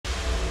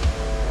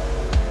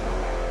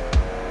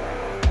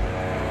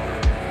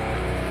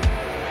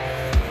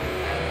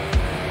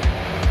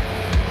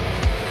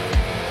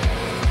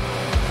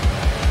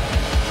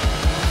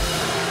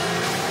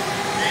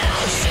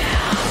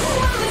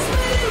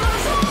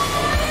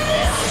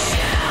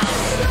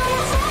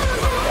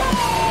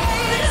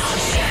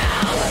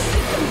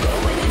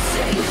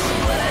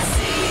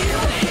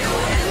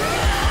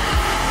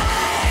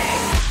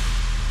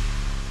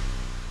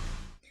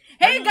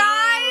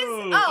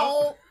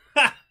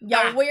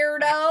Ya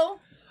weirdo.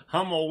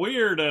 I'm a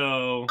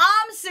weirdo.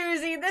 I'm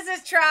Susie. This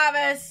is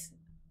Travis.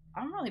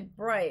 I'm really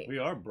bright. We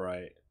are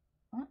bright.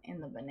 What in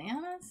the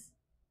bananas?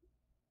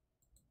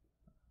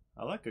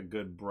 I like a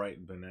good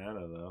bright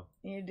banana, though.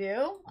 You do?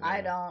 Yeah. I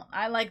don't.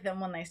 I like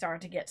them when they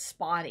start to get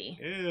spotty.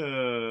 Ew.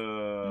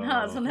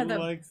 No, it's one Who of the...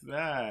 likes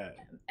that?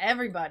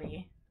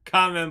 Everybody.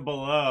 Comment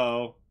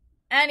below.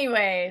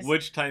 Anyways.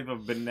 Which type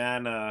of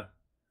banana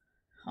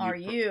are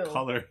you?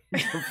 Color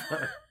you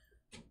prefer.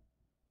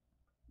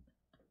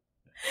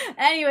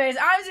 Anyways,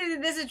 I'm Susie,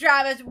 this is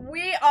Travis.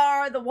 We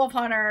are the Wolf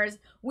Hunters.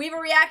 We have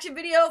a reaction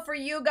video for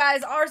you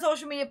guys. Our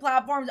social media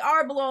platforms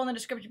are below in the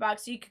description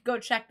box, so you can go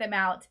check them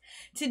out.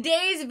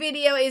 Today's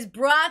video is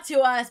brought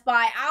to us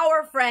by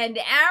our friend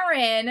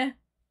Aaron.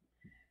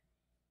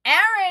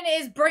 Aaron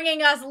is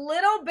bringing us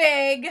Little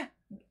Big...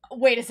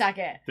 Wait a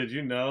second. Did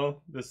you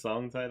know the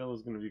song title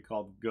was going to be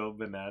called Go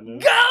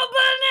Bananas? Go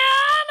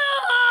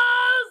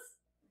Bananas!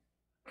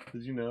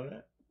 Did you know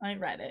that? I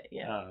read it,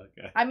 yeah. Oh,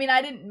 okay. I mean,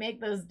 I didn't make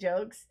those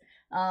jokes,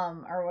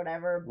 or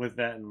whatever. With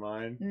that in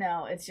mind?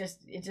 No, it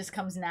just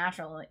comes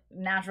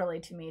naturally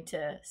to me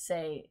to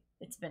say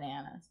it's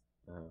bananas.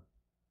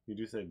 You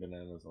do say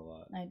bananas a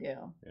lot. I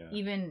do. Yeah.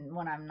 Even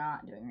when I'm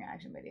not doing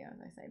reaction videos,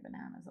 I say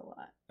bananas a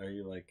lot. Are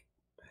you like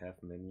half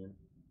minion?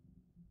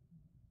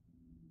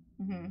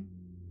 Mm-hmm.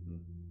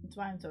 That's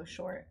why I'm so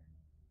short.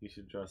 You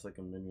should dress like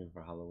a minion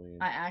for Halloween.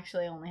 I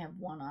actually only have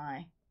one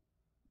eye.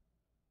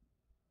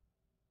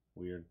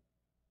 Weird.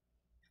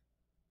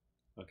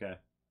 Okay.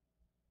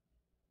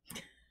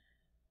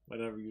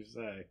 Whatever you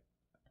say.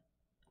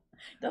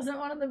 Doesn't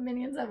one of the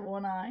minions have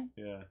one eye?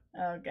 Yeah.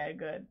 Okay,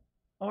 good.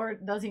 Or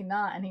does he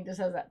not, and he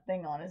just has that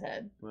thing on his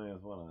head? No, he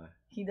has one eye.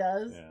 He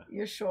does? Yeah.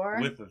 You're sure?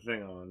 With the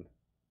thing on.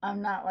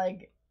 I'm not,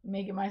 like,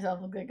 making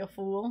myself look like a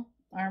fool?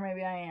 Or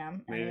maybe I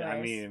am. Maybe,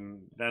 I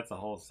mean, that's a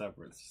whole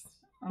separate...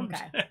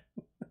 Okay.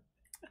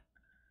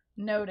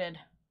 Noted.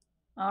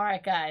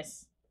 Alright,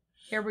 guys.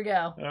 Here we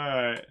go.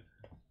 Alright.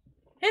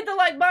 Hit the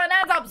like button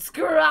and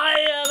subscribe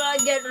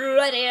and get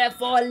ready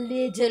for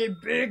Little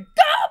Big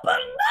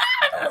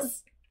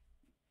Bananas!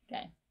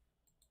 Okay.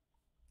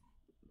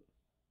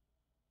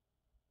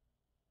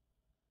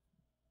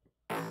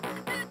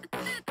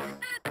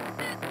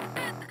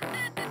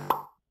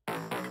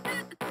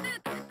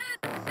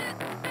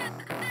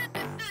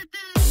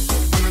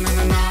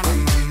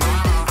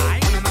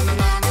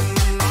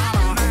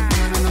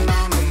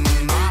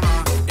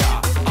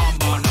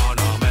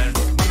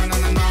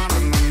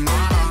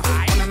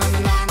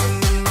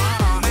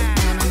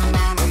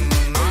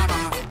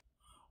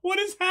 What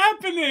is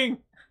happening?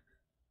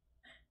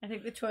 I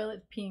think the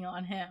toilet's peeing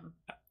on him.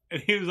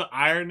 And he was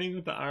ironing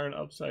with the iron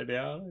upside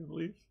down, I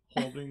believe,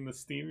 holding the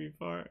steamy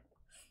part.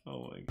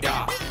 Oh my god.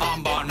 Yeah,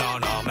 I'm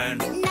banana man.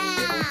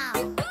 Now,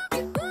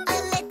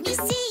 let me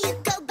see you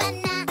go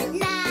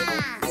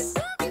bananas.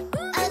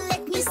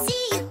 Let me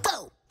see you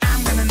go.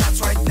 I'm gonna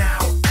nuts right now.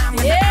 I'm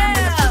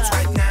gonna fruits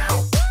right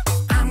now.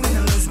 I'm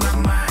gonna lose my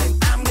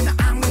mind. I'm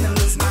gonna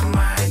lose my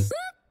mind.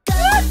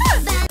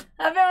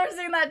 Have you ever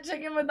seen that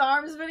chicken with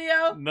arms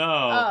video? No.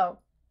 Oh.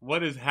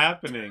 What is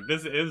happening?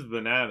 This is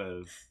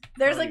bananas.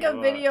 There's like a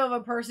video of a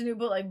person who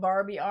put like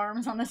Barbie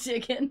arms on a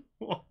chicken.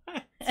 What?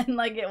 And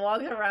like it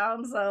walks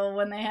around, so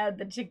when they had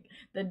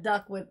the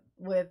duck with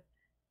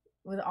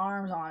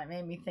arms on, it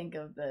made me think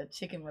of the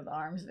chicken with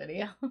arms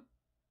video.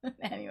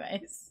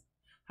 Anyways.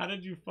 How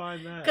did you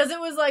find that? Because it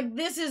was like,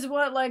 this is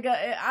what like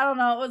I don't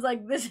know, it was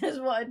like, this is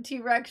what a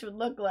T-Rex would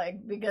look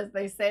like, because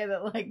they say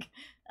that like,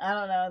 I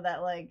don't know,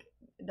 that like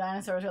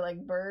dinosaurs are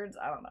like birds.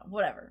 I don't know,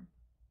 whatever.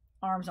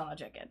 Arms on a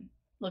chicken.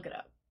 Look it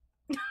up.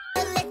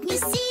 Let me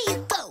see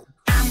you go.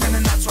 I'm gonna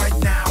nuts right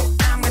now.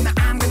 I'm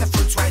gonna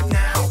fruits right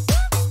now.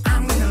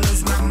 I'm gonna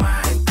lose my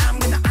mind. I'm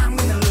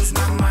gonna lose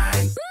my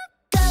mind.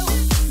 Go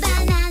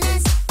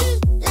bananas,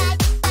 eat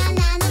like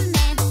banana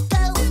man.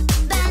 Go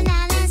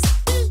bananas,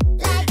 eat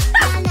like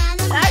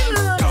banana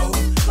man.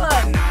 Go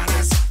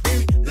bananas,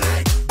 eat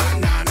like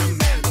banana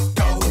man.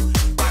 Go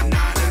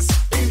bananas,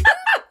 eat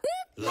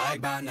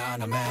like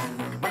banana man.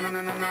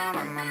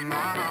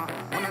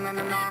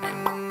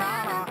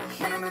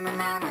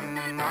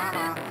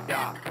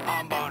 Yeah,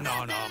 I'm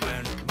banana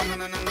man.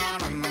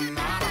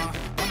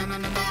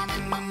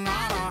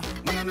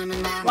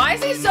 Why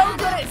is he so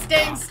good at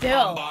staying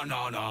still?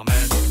 Banana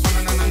man.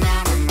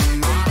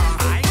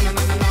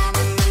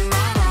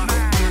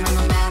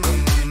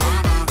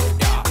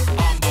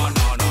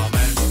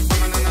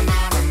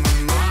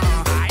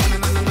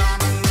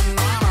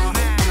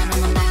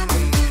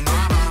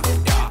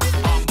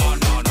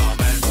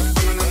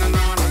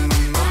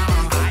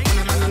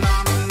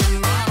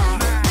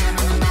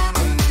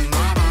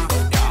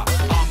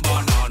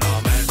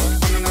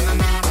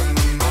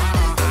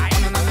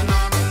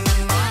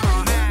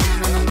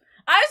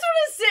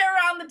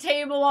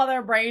 While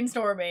they're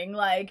brainstorming,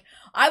 like,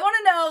 I want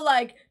to know,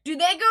 like, do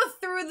they go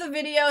through the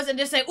videos and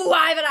just say, ooh,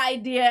 I have an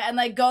idea, and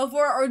like go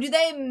for it, or do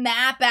they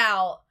map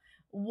out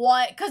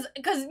what, because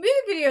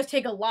music videos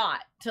take a lot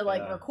to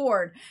like Yeah.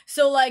 record,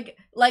 so like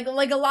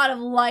a lot of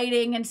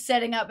lighting and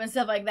setting up and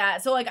stuff like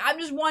that. So like I'm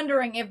just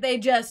wondering if they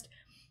just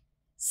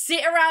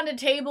sit around a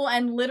table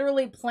and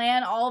literally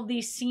plan all of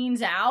these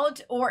scenes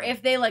out, or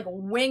if they like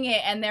wing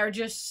it and they're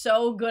just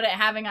so good at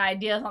having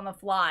ideas on the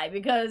fly,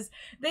 because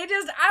they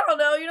just, I don't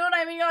know, you know what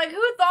I mean? You're like,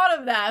 who thought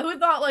of that? Who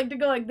thought like to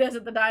go like this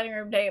at the dining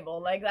room table?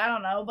 Like, I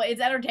don't know, but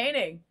it's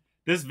entertaining.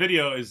 This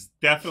video is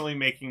definitely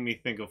making me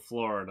think of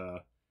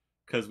Florida,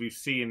 because we've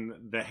seen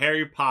the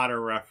Harry Potter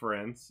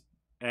reference,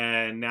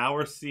 and now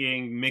we're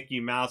seeing Mickey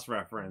Mouse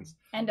reference.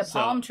 And a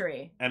palm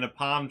tree. And a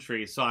palm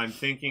tree. So I'm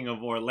thinking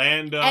of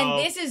Orlando. And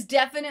this is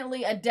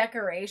definitely a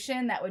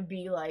decoration that would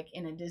be like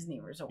in a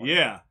Disney resort.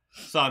 Yeah.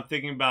 So I'm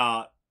thinking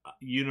about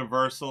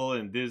Universal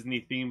and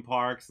Disney theme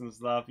parks and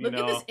stuff. You Look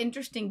know, at this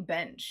interesting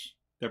bench.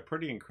 they're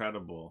pretty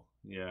incredible.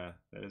 Yeah,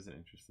 that is an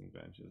interesting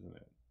bench, isn't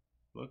it?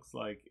 Looks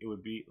like it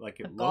would be like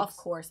A golf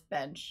course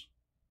bench.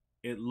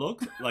 It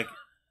looks like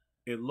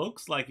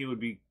it would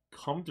be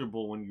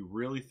comfortable when you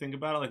really think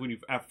about it. Like when you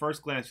at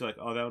first glance you're like,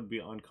 oh, that would be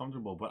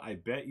uncomfortable, but I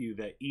bet you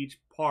that each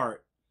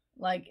part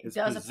like is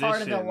does a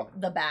part of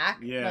positioned- the back,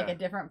 Yeah. like a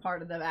different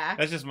part of the back.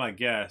 That's just my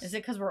guess. Is it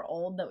because we're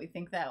old that we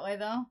think that way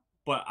though?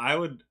 But I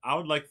would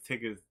like to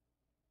take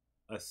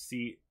a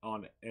seat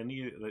on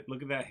any, like,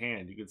 look at that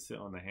hand. You could sit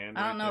on the hand.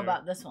 I don't know there.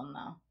 about this one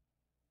though.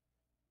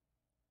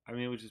 I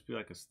mean, it would just be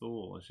like a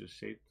stool. It's just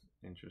shaped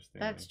interesting.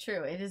 That's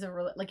true. It is a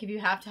real, like if you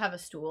have to have a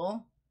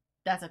stool,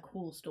 that's a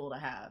cool stool to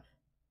have.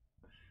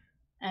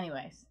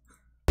 Anyways.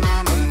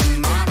 I'm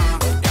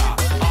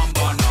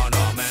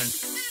banana man.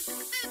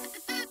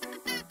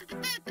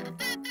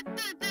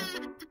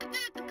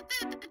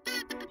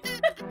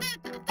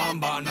 I'm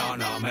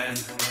banana man.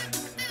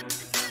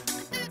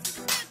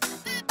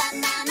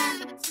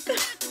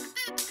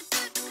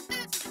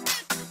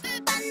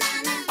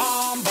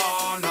 banana,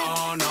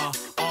 banana,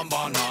 I'm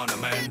banana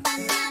man.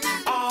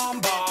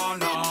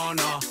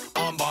 banana,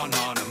 I'm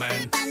banana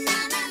man.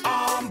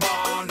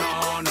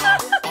 banana,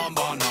 I'm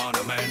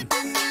banana man.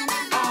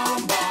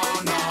 I'm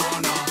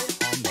banana.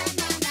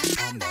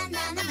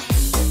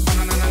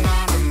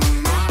 banana man.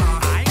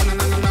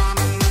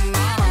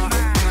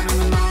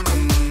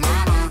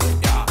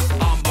 Yeah,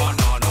 I'm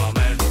banana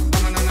man.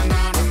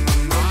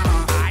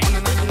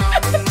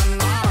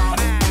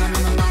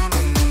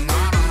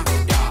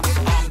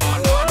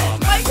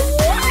 Like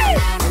what?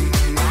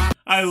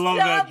 I love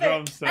Stop that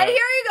drum it. set. And here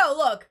you go.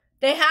 Look,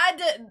 they had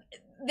to.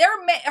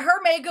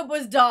 Her makeup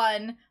was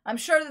done. I'm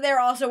sure that they're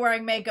also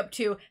wearing makeup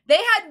too. They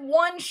had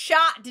one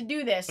shot to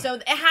do this, so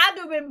it had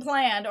to have been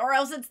planned, or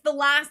else it's the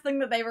last thing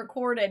that they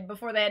recorded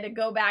before they had to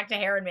go back to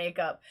hair and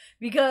makeup.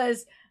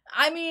 Because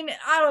I mean,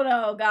 I don't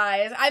know,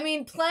 guys. I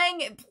mean,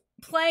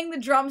 playing the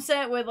drum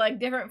set with like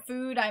different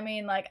food. I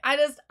mean, like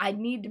I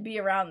need to be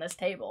around this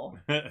table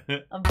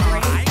of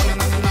brains.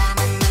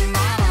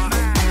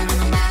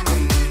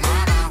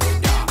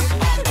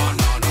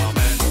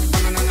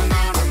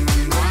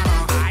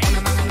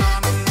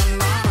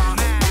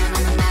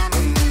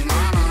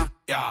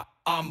 Yeah,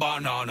 I'm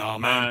banana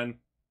man. Man,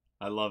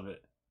 I love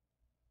it.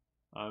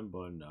 I'm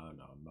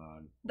banana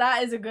man.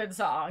 That is a good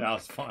song. That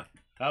was fun.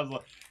 That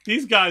was.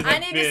 These guys I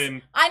have need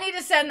been, to. I need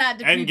to send that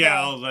to and people.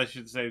 gals, I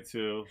should say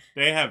too.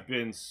 They have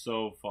been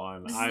so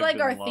fun. This is I've like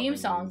been our loving theme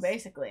song, this.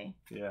 basically.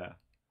 Yeah.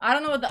 I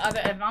don't know what the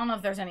other. I don't know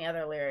if there's any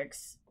other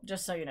lyrics.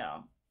 Just so you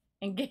know,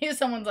 in case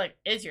someone's like,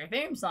 "It's your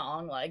theme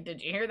song." Like,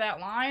 did you hear that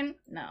line?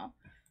 No,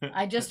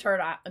 I just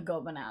heard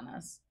 "Go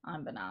Bananas."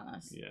 I'm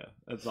bananas. Yeah,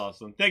 that's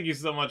awesome. Thank you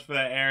so much for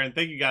that, Aaron.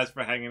 Thank you guys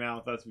for hanging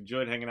out with us. We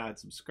enjoyed hanging out.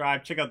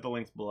 Subscribe. Check out the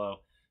links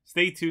below.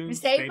 Stay tuned.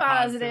 Stay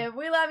positive.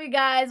 We love you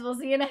guys. We'll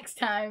see you next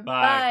time.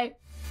 Bye.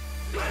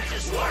 Bye. I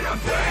just wanna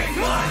bang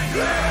my